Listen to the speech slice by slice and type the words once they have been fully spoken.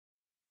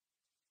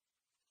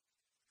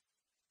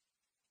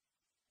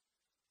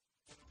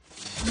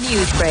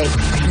Newsbreak,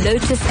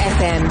 Lotus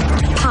FM,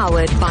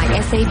 powered by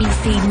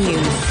SABC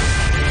News.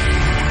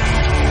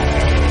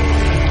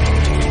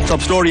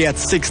 Top story at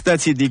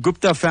 6:30. The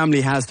Gupta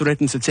family has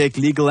threatened to take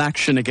legal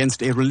action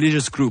against a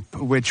religious group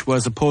which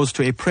was opposed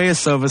to a prayer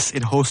service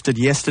it hosted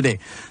yesterday.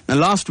 Now,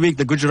 last week,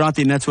 the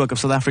Gujarati network of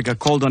South Africa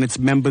called on its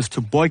members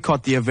to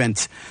boycott the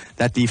event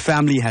that the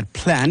family had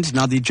planned.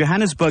 Now, the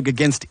Johannesburg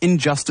Against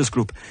Injustice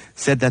group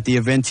said that the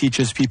event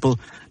teaches people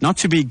not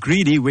to be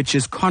greedy, which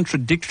is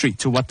contradictory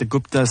to what the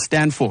Guptas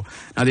stand for.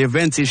 Now, the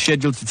event is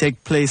scheduled to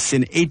take place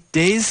in 8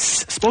 days.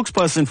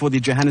 Spokesperson for the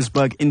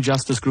Johannesburg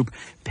Injustice group,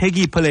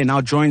 Peggy Pillay,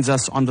 now joins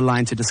us on the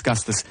line to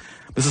discuss this.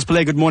 Mrs.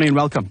 Pillay, good morning and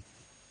welcome.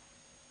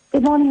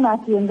 Good morning,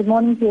 Matthew, and good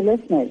morning to your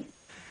listeners.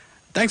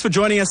 Thanks for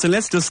joining us, and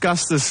let's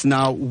discuss this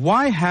now.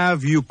 Why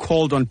have you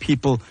called on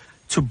people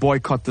to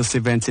boycott this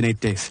event in 8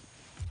 days?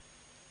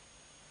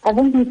 I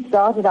think we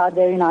started out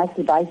very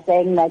nicely by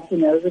saying that,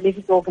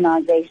 religious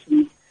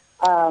organizations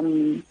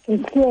can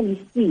clearly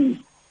see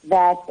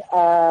that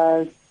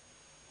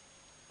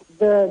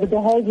the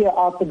behavior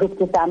of the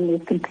Gupta family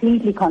is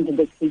completely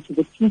contradictory to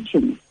the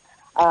teachings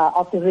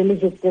of the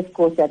religious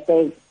discourse that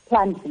they've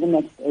planned for the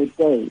next 8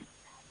 days.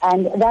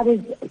 And that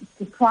is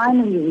the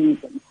primary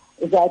reason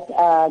is that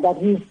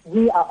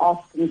we are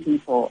asking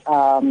people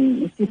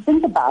to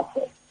think about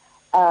this,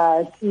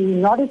 to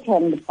not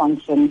attend the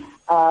function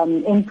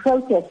in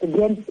protest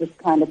against this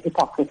kind of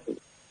hypocrisy.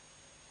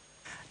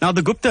 Now,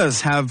 the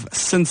Guptas have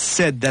since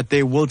said that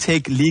they will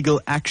take legal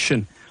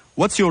action.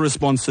 What's your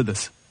response to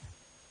this?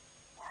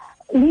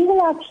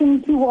 Legal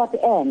action to what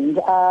end?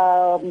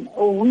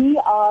 We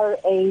are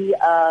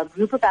a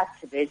group of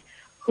activists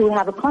who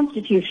have a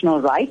constitutional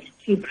right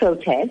to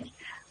protest,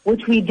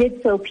 which we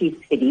did so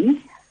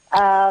peacefully.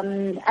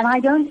 And I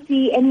don't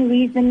see any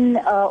reason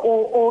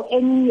or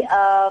any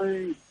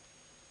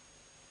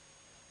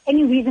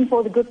reason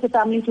for the Gupta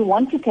family to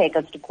want to take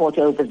us to court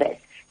over this,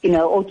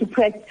 or to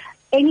press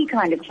any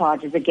kind of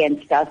charges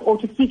against us or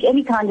to seek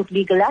any kind of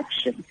legal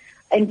action.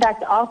 In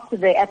fact, after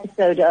the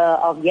episode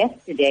of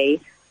yesterday,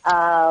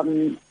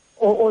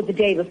 or the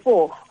day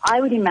before,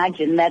 I would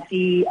imagine that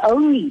the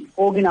only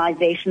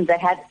organizations that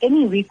have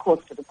any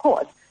recourse to the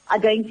court are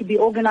going to be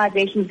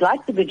organizations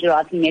like the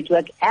Gujarati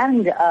Network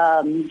and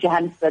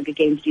Johannesburg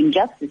Against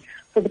Injustice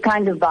for the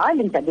kind of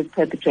violence that was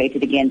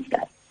perpetrated against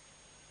us.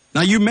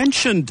 Now, you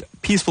mentioned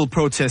peaceful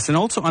protests and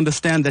also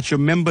understand that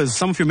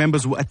some of your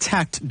members were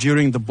attacked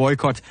during the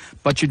boycott,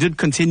 but you did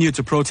continue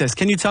to protest.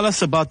 Can you tell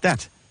us about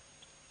that?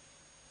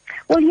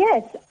 Well,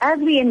 yes, as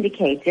we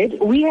indicated,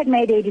 we had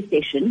made a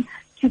decision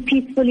to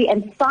peacefully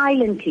and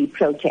silently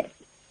protest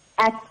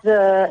at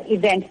the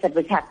event that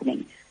was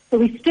happening. So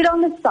we stood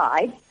on the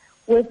side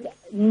with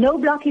no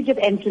blockage of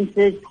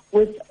entrances,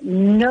 with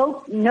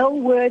no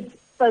words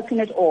spoken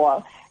at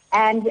all,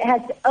 and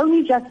had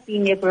only just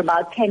been there for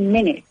about 10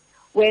 minutes,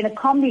 when a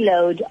combi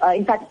load,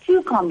 in fact,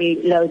 2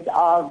 combi loads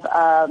of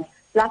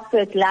Black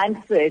First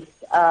Land First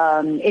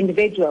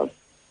individuals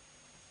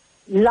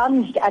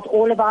lunged at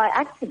all of our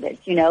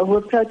activists, who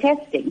were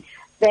protesting.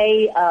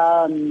 They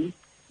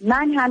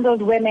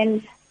manhandled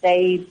women.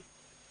 They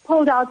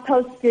pulled out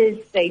posters.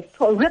 They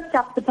ripped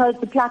up the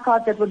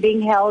placards that were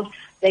being held.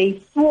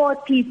 They swore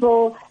at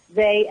people.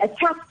 They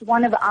attacked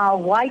one of our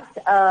white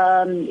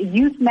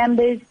youth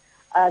members.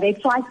 They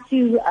tried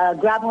to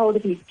grab hold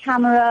of his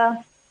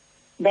camera.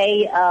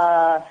 They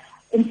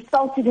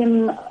insulted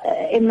him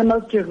in the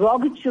most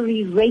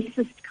derogatory,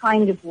 racist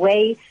kind of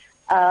way.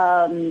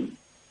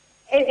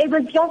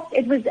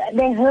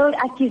 They hurled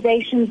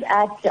accusations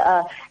at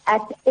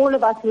all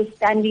of us who were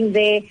standing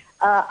there.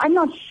 I'm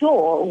not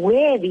sure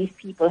where these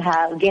people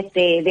get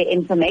their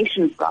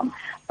information from,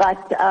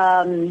 but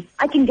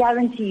I can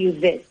guarantee you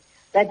this,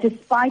 that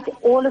despite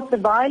all of the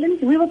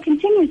violence, we will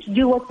continue to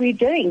do what we're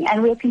doing,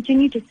 and we'll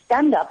continue to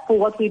stand up for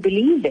what we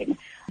believe in.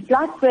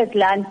 Black First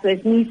Land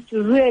First needs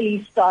to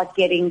really start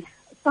getting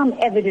some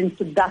evidence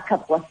to back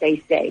up what they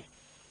say.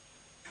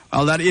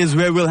 Well, that is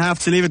where we'll have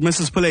to leave it.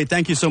 Mrs. Pillay,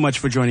 thank you so much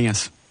for joining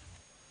us.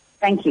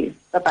 Thank you.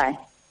 Bye-bye.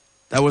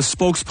 That was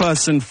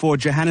spokesperson for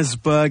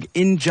Johannesburg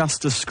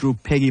Injustice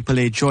Group, Peggy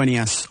Pillay, joining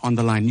us on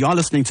the line. You're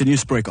listening to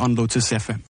Newsbreak on Lotus FM.